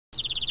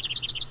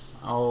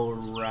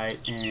Alright,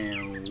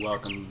 and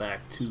welcome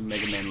back to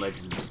Megaman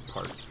Legends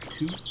Part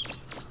 2.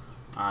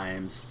 I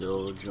am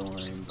still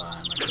joined by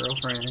my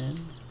girlfriend.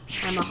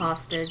 I'm a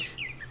hostage.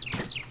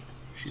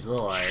 She's a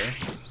liar.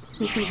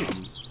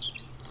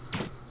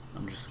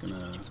 I'm just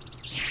gonna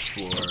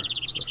explore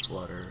the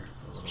flutter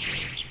a little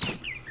bit.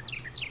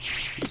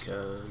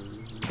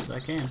 Because I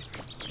can.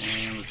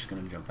 And we're just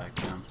gonna jump back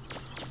down.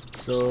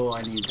 So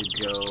I need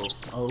to go...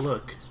 Oh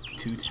look,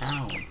 to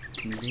town.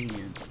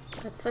 Convenient.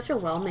 That's such a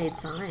well-made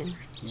sign.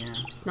 Yeah.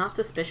 It's not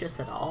suspicious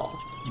at all.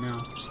 No.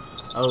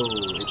 Oh,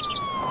 it's...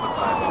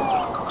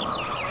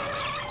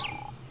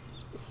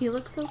 He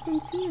looks so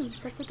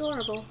confused. That's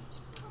adorable.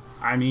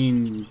 I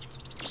mean,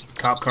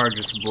 cop car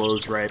just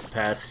blows right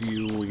past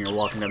you when you're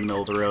walking down the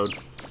middle of the road.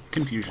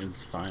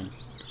 Confusion's fine.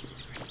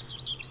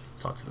 Let's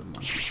talk to the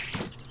monkey.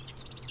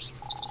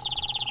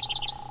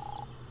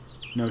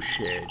 No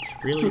shit.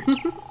 Really?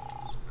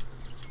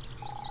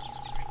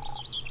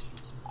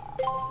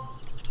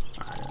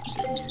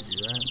 Didn't need to do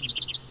that.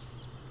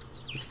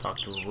 Let's talk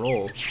to a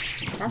roll.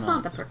 That's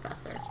not the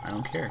professor. I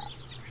don't care.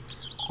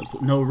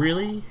 No,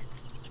 really?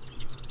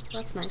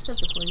 That's nice of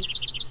the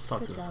police. Let's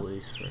talk to the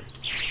police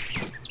first.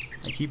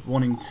 I keep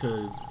wanting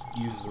to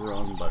use the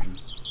wrong button.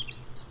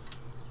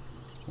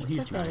 Well,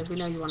 he's okay. nice. We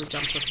know you want to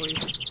jump the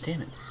police.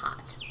 Damn it. It's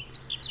hot.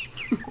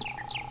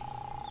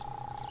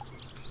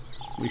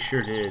 We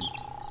sure did.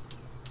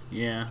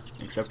 Yeah,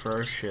 except for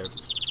our ship.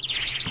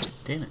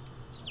 Damn it.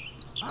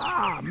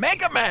 Ah,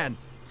 Megaman!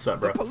 What's up,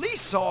 bro? The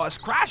police saw us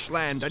crash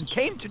land and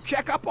came to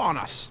check up on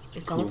us.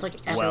 It's almost like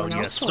everyone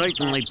else you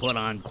certainly put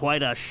on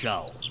quite a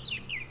show.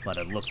 But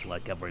it looks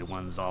like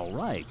everyone's all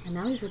right. And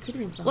now he's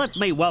repeating himself. Let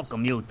me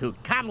welcome you to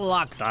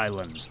Cadillac's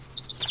Island.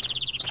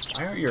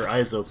 Why aren't your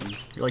eyes open?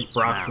 You're like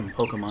Brock Now, from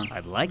Pokemon.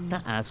 I'd like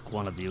to ask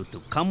one of you to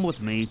come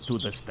with me to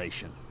the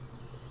station.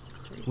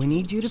 We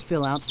need you to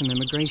fill out some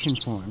immigration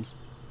forms.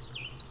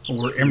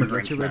 Well, we're So you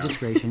immigrants get your now.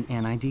 registration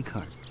and ID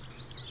card.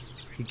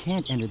 You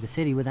can't enter the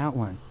city without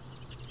one.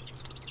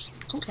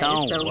 Okay,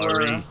 Don't so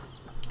worry. we're a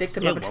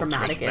victim It of a won't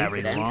traumatic take very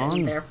incident, long.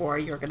 and therefore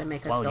you're going to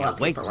make us While fill you're out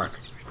waiting, paperwork.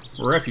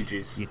 We're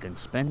refugees. You can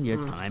spend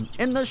your time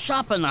in the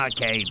shopping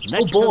arcade Oh,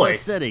 next to boy. the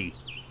city.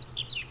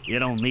 You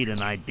don't need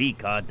an ID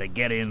card to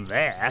get in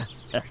there.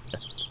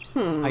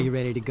 Are you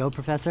ready to go,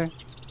 Professor?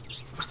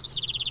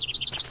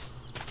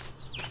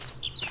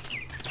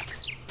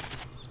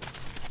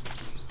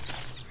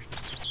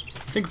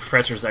 I think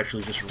Professor's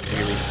actually just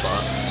really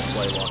buff. That's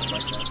why he walks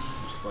like that.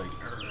 Just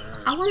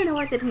like... I want to know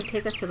why they didn't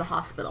take us to the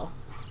hospital.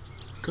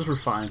 Because we're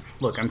fine.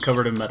 Look, I'm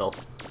covered in metal.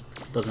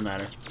 Doesn't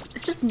matter.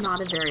 This is not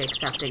a very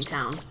accepting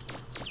town.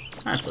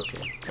 That's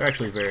okay. They're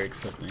actually very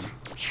accepting.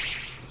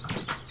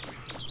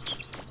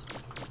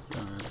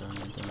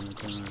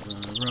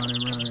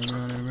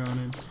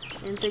 Running.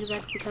 In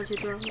zigzags because you're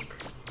drunk.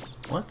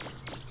 What?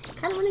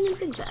 Kind of running in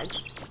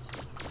zigzags.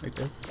 Like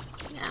this?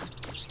 Yeah.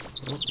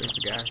 Oh, there's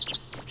a guy.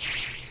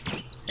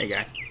 Hey,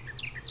 guy.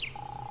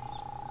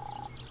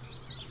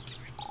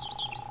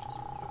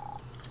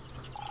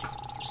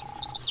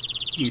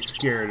 He's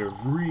scared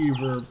of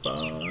reaver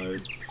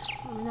bugs.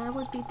 I mean, I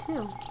would be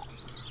too.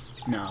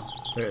 No,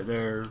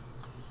 they're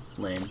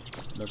lame.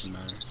 Doesn't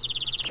matter.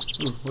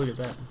 Ooh, look at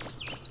that.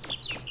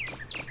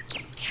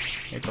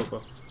 Hey,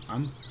 Popo.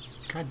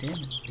 God damn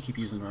it. I keep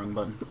using the wrong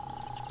button.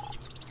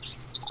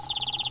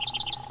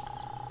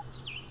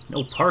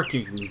 No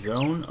parking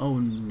zone? Oh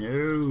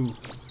no.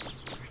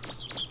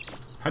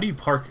 How do you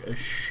park a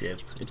ship?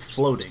 It's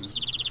floating.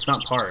 It's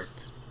not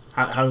parked.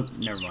 How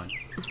never mind.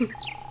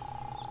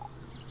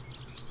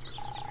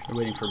 We're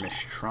waiting for Miss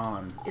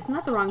Tron. Isn't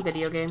that the wrong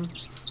video game?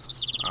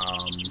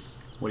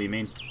 What do you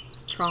mean?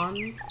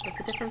 Tron? That's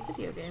a different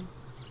video game.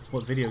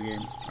 What video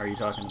game are you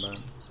talking about?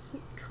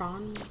 Isn't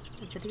Tron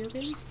a video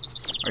game?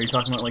 Are you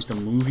talking about like the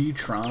movie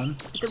Tron?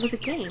 There was a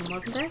game,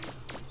 wasn't there?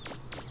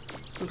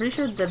 I'm pretty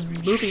sure the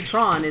movie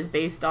Tron is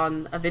based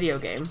on a video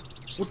game.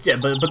 Well, yeah,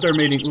 but they're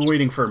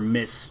waiting for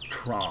Miss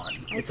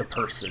Tron. It's a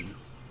person.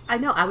 I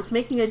know, I was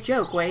making a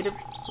joke. Way to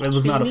It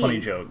was be not a funny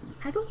mean. joke.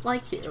 I don't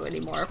like you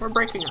anymore. We're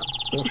breaking up.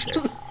 Bullshit.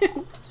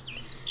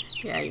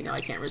 Yeah, you know I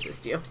can't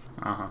resist you.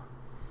 Uh-huh.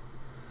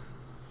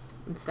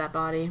 It's that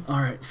body.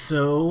 Alright,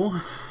 so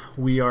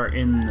we are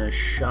in the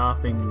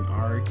shopping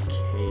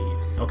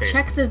arcade. Okay.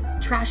 Check the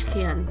trash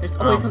can. There's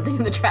always something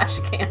in the trash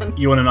can.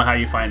 You want to know how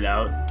you find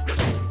out?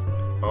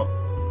 Oh.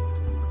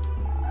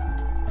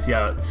 See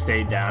how it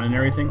stayed down and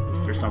everything?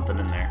 There's something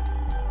in there.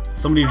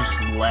 Somebody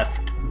just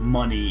left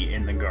money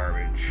in the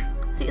garbage.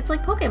 See, it's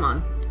like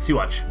Pokemon. See,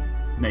 watch.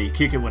 Now you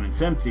kick it when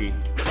it's empty.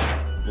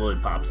 Well,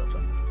 it pops up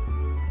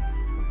something.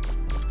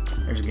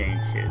 There's a gang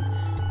of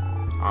kids.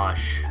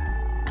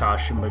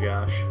 Kosh and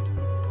Bagash.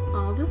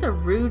 Oh, those are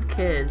rude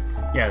kids.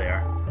 Yeah, they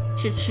are. You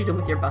should shoot them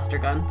with your buster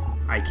gun.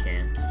 I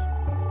can't.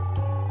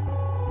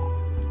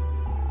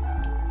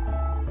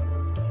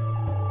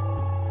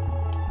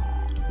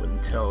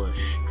 Wouldn't tell a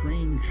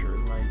stranger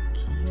like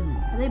you.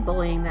 Are they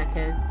bullying that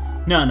kid?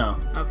 No.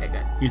 Okay,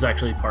 good. He's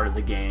actually part of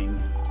the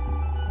gang.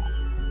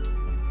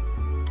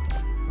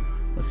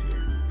 Let's see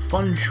here.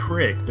 Fun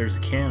trick. There's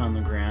a can on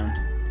the ground.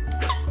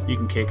 You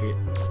can kick it.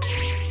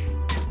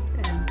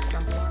 And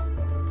jump a lot.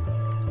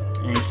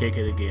 And you kick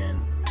it again.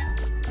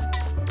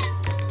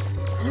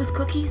 Are those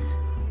cookies?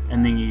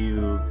 And then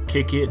you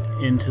kick it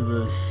into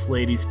this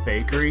lady's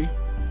bakery.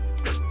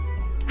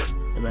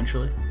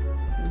 Eventually.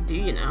 Do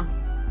you know?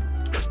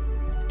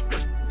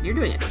 You're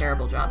doing a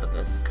terrible job at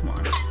this. Come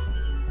on.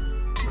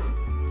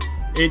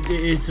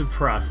 It's a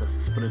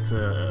process, but it's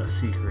a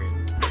secret.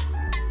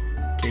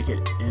 Kick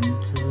it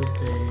into the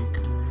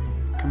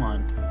bakery. Come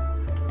on.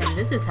 And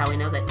this is how we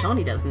know that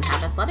Tony doesn't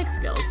have athletic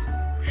skills.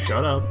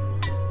 Shut up.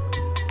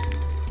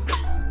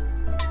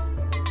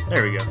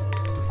 There we go.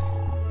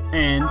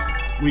 And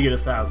we get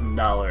 $1,000.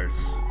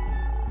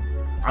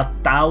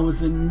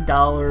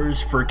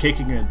 $1,000 for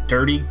kicking a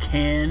dirty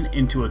can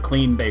into a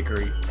clean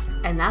bakery.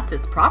 And that's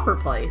its proper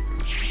place.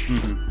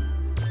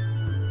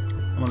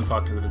 Mm-hmm. I want to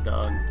talk to the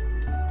dog.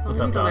 What's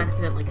up, You dog? don't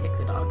accidentally kick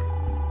the dog.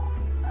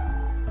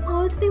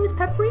 Oh, its name is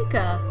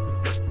Paprika.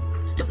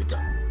 Stupid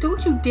dog.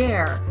 Don't you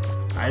dare.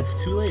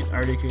 It's too late. I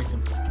already kicked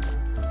him.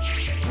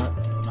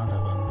 Not that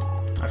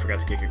one. I forgot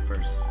to kick it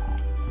first.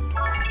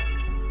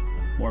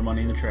 More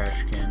money in the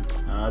trash can.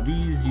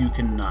 These you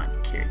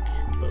cannot kick,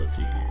 but let's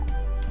see here.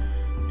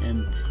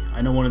 And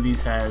I know one of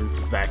these has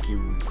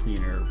vacuum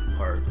cleaner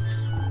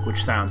parts,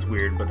 which sounds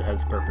weird, but it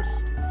has a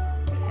purpose.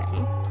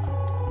 Okay.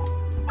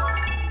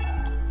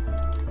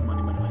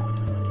 Money, money, money,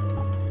 money, money, money,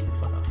 money.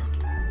 Fuck off.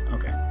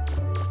 Okay.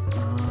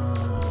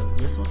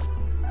 This one.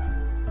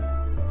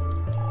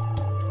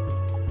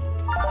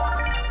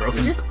 So Broken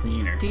you're just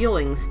cleaner.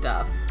 stealing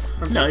stuff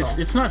from No, people.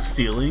 it's not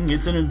stealing.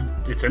 It's in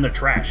the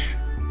trash.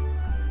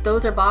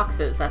 Those are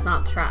boxes. That's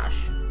not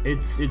trash.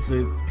 It's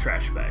a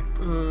trash bag,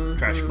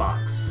 trash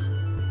box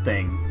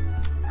thing.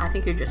 I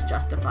think you're just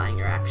justifying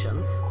your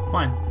actions.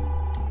 Fine.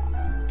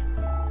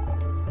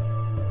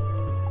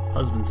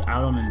 Husband's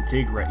out on a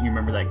dig right. You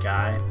remember that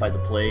guy by the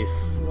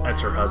place? That's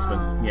her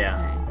husband. Yeah,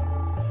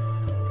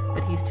 Okay.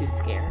 But he's too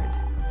scared.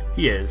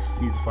 he is.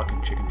 He's a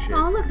fucking chicken shit.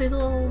 Oh, look, there's a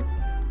little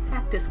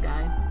cactus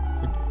guy.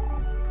 It's,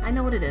 I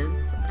know what it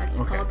is. I just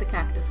Okay. call it the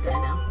cactus guy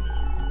now.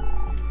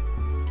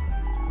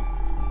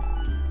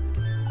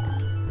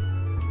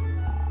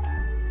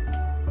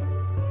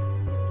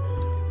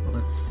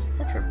 let's.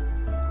 Such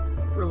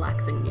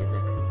relaxing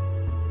music.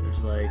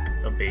 There's like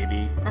a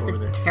baby That's over a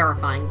there,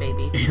 terrifying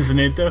baby. isn't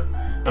it? Though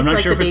I'm not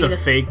like sure if the it's a baby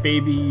that's- fake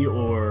baby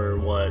or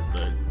what,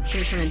 but It's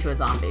gonna turn into a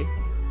zombie.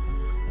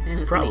 And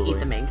it's gonna Probably. eat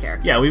the main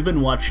character. yeah, we've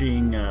been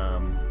watching.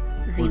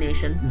 Z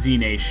Nation. Z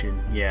Nation.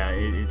 Yeah,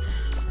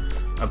 it's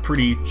a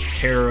pretty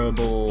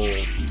terrible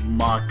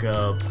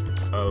mock-up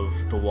of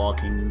The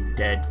Walking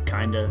Dead,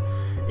 kinda.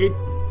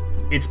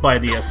 It's by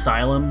the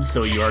Asylum,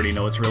 so you already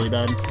know it's really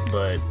bad,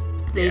 but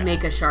They yeah,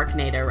 make a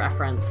Sharknado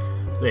reference.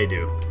 they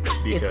do.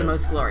 It's the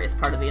most glorious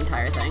part of the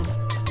entire thing.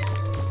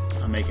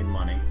 I'm making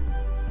money.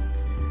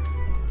 Let's see.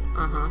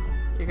 Uh-huh.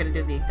 You're gonna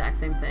do the exact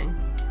same thing.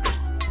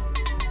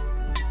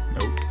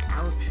 Nope.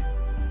 Ouch.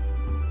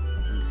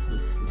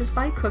 This- Just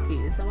buy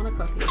cookies. I want a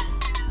cookie.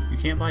 You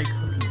can't buy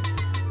cookies.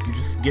 You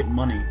just get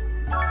money.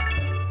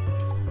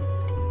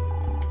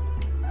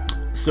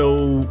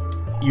 So,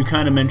 you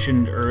kind of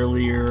mentioned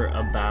earlier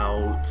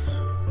about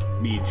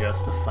me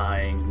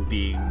justifying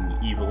being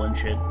evil and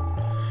shit.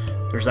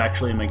 There's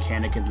actually a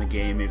mechanic in the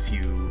game. If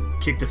you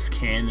kick this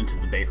can into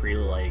the bakery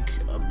like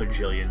a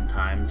bajillion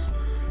times,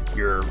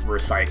 you're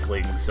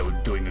recycling, so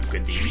doing a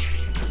good deed.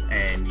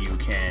 And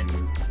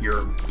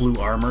your blue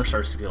armor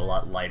starts to get a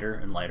lot lighter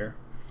and lighter.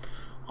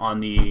 On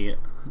the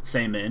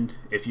same end,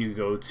 if you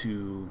go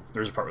to,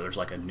 there's a part where there's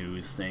like a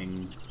news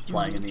thing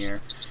flying in the air,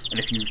 and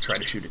if you try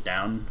to shoot it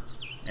down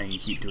and you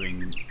keep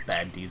doing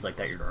bad deeds like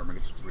that, your armor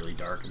gets really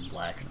dark and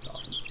black, and it's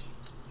awesome.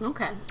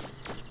 Okay.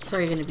 So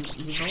are you gonna be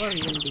evil or are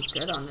you gonna be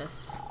good on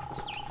this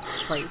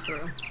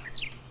playthrough?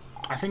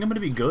 I think I'm going to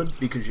be good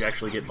because you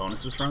actually get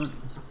bonuses from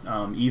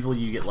it. Evil,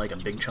 you get like a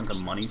big chunk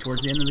of money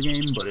towards the end of the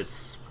game, but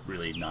it's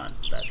really not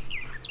that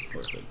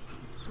worth it.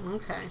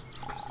 Okay.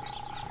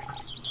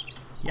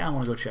 Yeah, I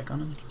want to go check on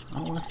him. I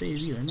don't want to save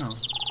either, no.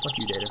 Fuck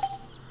you, Data.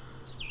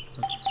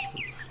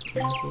 Let's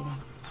cancel.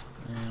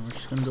 And we're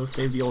just going to go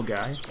save the old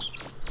guy.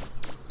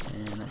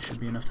 And that should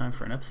be enough time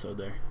for an episode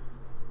there.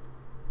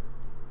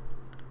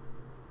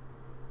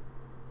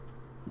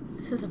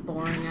 This is a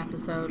boring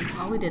episode.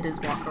 All we did is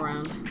walk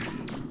around.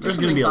 There's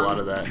going to be a lot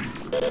of that.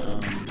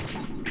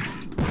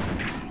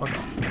 Fuck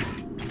off.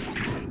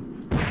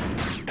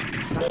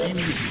 Stop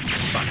aiming.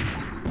 Fuck.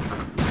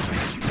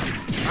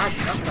 God,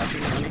 stop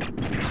sucking money.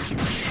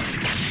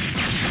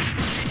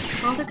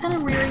 Oh, they're kind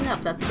of rearing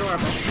up. That's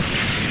adorable.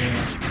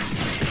 Yeah.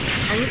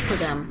 I root for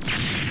them.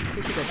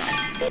 They should go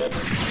die.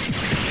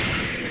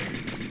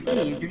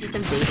 Hey, you're just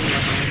invading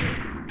their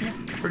home. Yeah,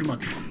 pretty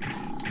much.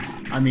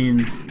 I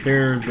mean,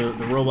 they're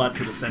the robots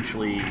that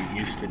essentially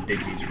used to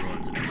dig these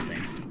ruins and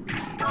everything.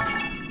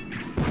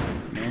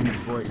 Man's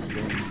voice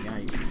saying,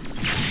 yikes.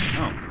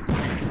 Oh,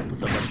 hey,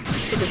 what's up, buddy?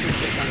 So this is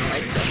just kind of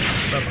like the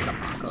robot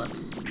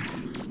apocalypse.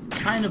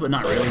 Kind of, but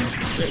not really.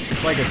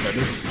 Like I said,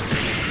 there's a story.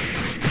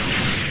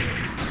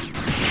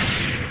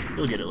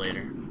 You'll get it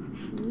later.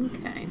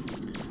 Okay.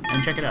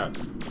 And check it out.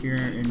 here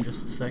in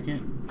just a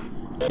second.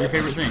 Your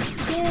favorite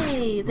things?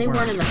 Yay! They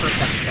weren't in the first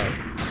episode.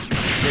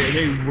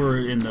 They were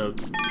in the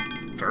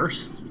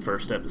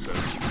first episode,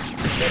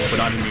 but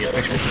not in the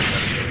official first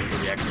episode until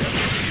the actual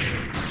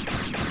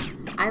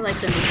episode. I like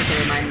them because they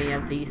remind me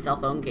of the cell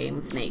phone game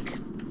Snake.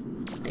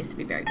 I used to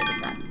be very good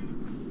at that.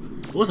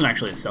 It wasn't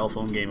actually a cell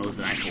phone game, it was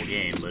an actual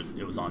game, but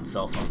it was on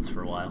cell phones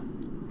for a while.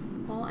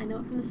 Well, I know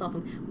it from the cell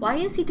phone. Why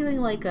is he doing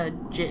like a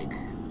jig?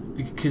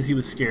 Because he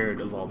was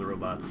scared of all the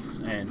robots,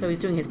 and So he's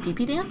doing his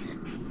pee-pee dance?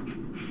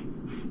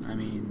 I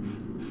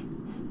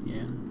mean,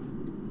 yeah.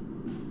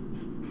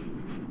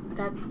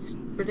 That's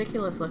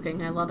ridiculous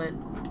looking. I love it.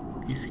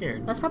 He's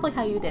scared. That's probably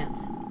how you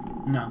dance.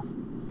 No.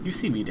 You've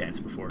seen me dance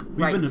before.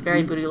 Right, it's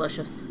very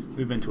bootylicious.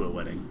 We've been to a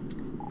wedding.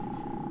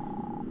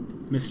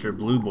 Mr.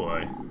 Blue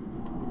Boy.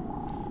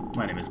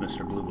 My name is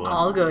Mr. Blue Boy.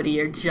 I'll go to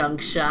your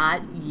junk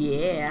shot.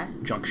 Yeah.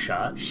 Junk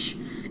shot? Shh.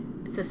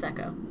 It's this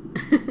echo.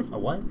 A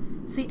what?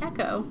 It's the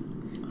echo.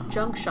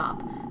 Junk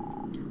shop.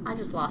 I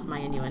just lost my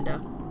innuendo.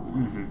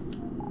 Mm-hmm.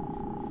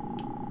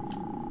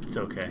 It's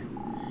okay.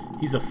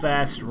 He's a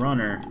fast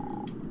runner.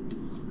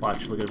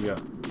 Watch, look at him go.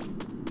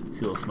 See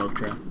a little smoke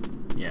trail?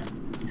 Yeah,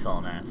 he's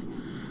hauling ass.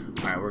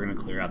 Alright, we're gonna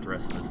clear out the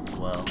rest of this as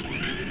well.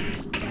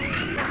 11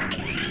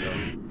 minutes or so.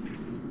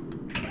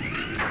 Let's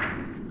see.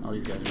 All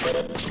these guys are kind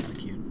of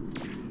cute.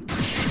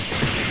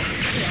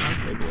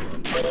 Yeah, they blow up.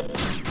 I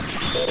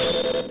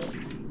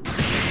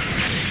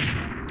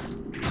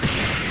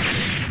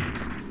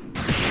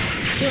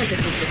feel like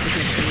this is just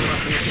significantly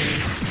less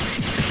entertaining.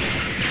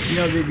 You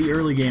know, the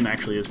early game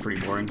actually is pretty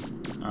boring.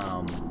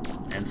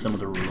 And some of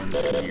the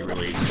ruins can be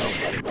really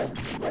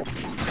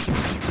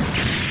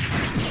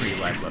pretty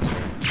lackluster.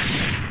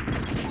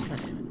 God damn it. God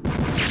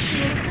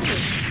damn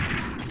it.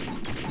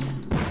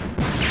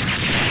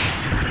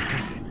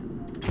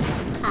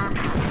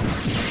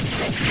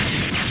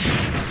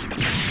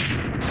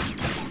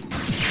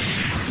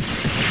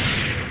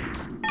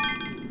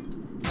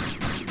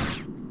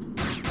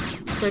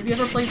 So have you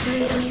ever played through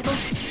Resident Evil?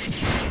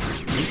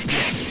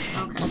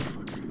 Yeah. Okay.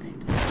 Motherfucker, I hate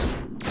this guy.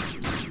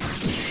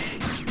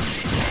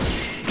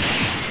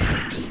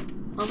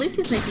 Well, at least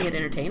he's making it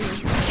entertaining.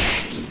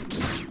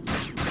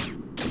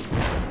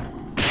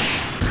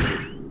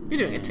 You're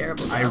doing a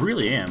terrible job. I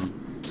really am.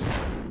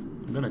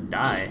 I'm gonna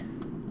die.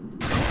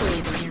 I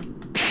believe in you.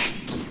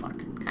 Oh, fuck.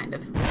 Kind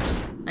of.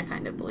 I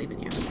kind of believe in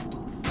you.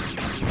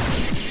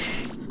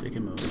 Stick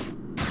and move.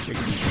 Stick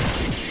and move.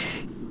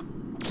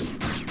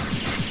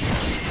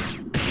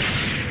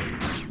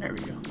 There we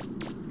go.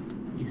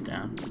 He's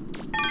down.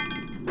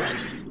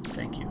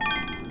 Thank you.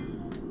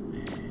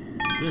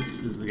 And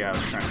this is the guy I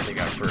was trying to take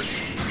out first.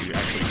 If you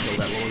actually kill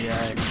that little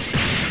guy,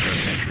 the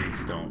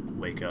sentries don't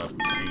wake up,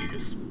 and you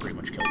just pretty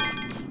much kill them.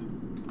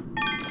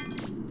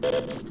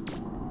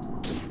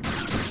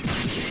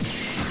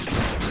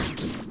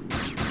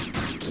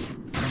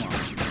 Come on.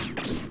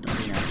 Don't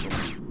be an asshole.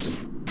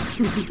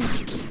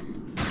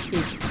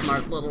 He's a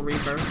smart little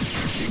Reaper.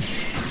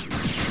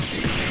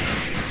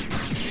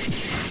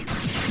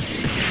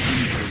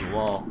 Through the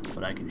wall,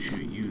 but I can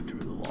shoot you through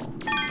the wall.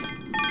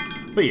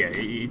 But yeah,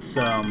 it's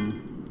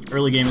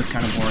early game is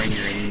kind of boring.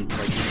 You're in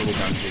like these little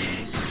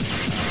dungeons.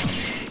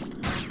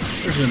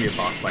 There's gonna be a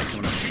boss fight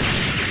coming up pretty soon.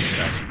 It's pretty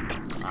exciting.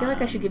 I feel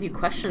like I should give you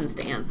questions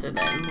to answer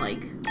then,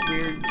 like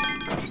weird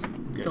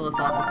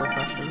philosophical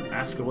questions.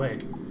 Ask away.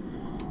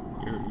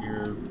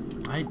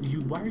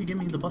 Why are you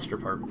giving me the Buster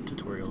Park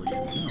tutorial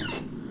again?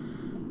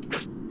 No.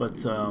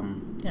 But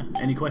yeah,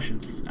 any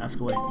questions? Ask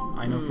away.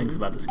 I know things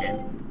about this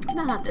game.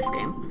 No, not this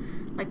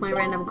game. Like my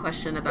random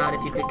question about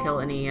if you could kill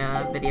any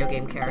video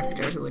game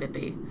character, who would it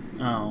be?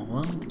 Oh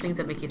well. Things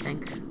that make you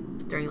think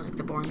during like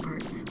the boring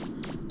parts.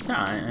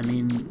 Yeah, I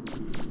mean,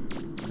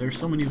 there's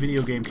so many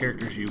video game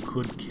characters you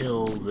could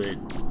kill that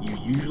you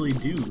usually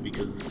do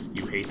because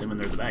you hate them and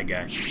they're the bad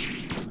guy.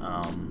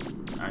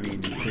 I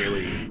mean,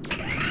 clearly,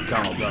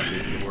 Donald Duck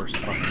is the worst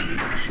fucking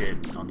piece of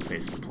shit on the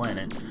face of the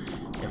planet.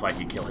 If I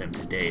could kill him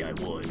today, I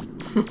would.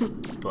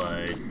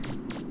 But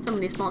so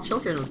many small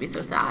children would be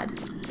so sad.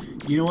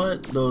 you know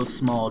what? Those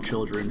small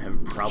children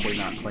have probably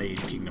not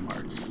played Kingdom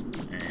Hearts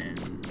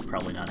and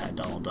probably not had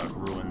Donald Duck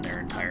ruin their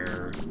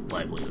entire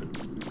livelihood.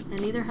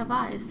 And neither have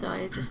I, so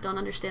I just don't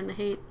understand the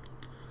hate.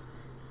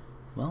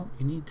 Well,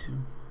 you need to.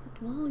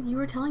 Well, you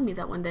were telling me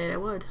that one day I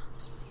would.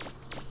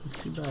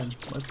 It's too bad.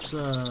 Let's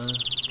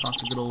talk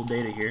to good old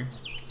Data here.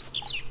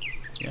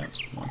 Yep,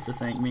 wants to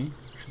thank me.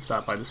 Should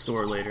stop by the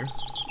store later.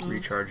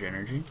 Recharge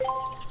energy.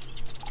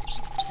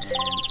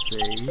 And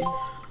save.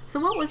 So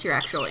what was your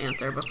actual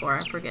answer before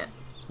I forget?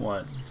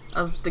 What?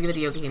 Of the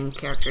video game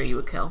character you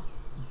would kill?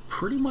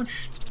 Pretty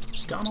much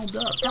Donald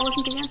Duck. That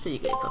wasn't the answer you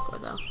gave before,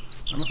 though.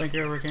 I don't think I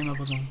ever came up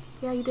with one.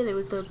 Yeah, you did. It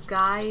was the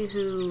guy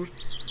who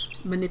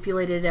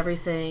manipulated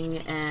everything,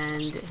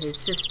 and his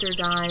sister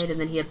died, and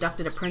then he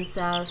abducted a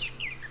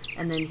princess,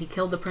 and then he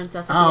killed the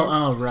princess at the end.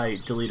 Oh,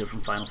 right. Deleted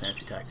from Final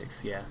Fantasy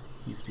Tactics. Yeah,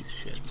 he's a piece of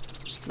shit.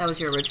 That was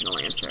your original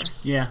answer.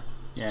 Yeah,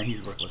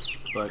 he's worthless.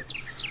 But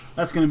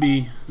that's going to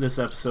be this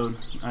episode.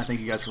 I thank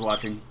you guys for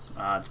watching.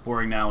 It's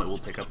boring now. It will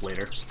pick up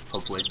later.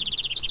 Hopefully.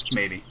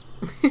 Maybe.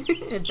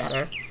 It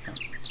better.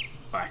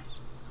 Bye.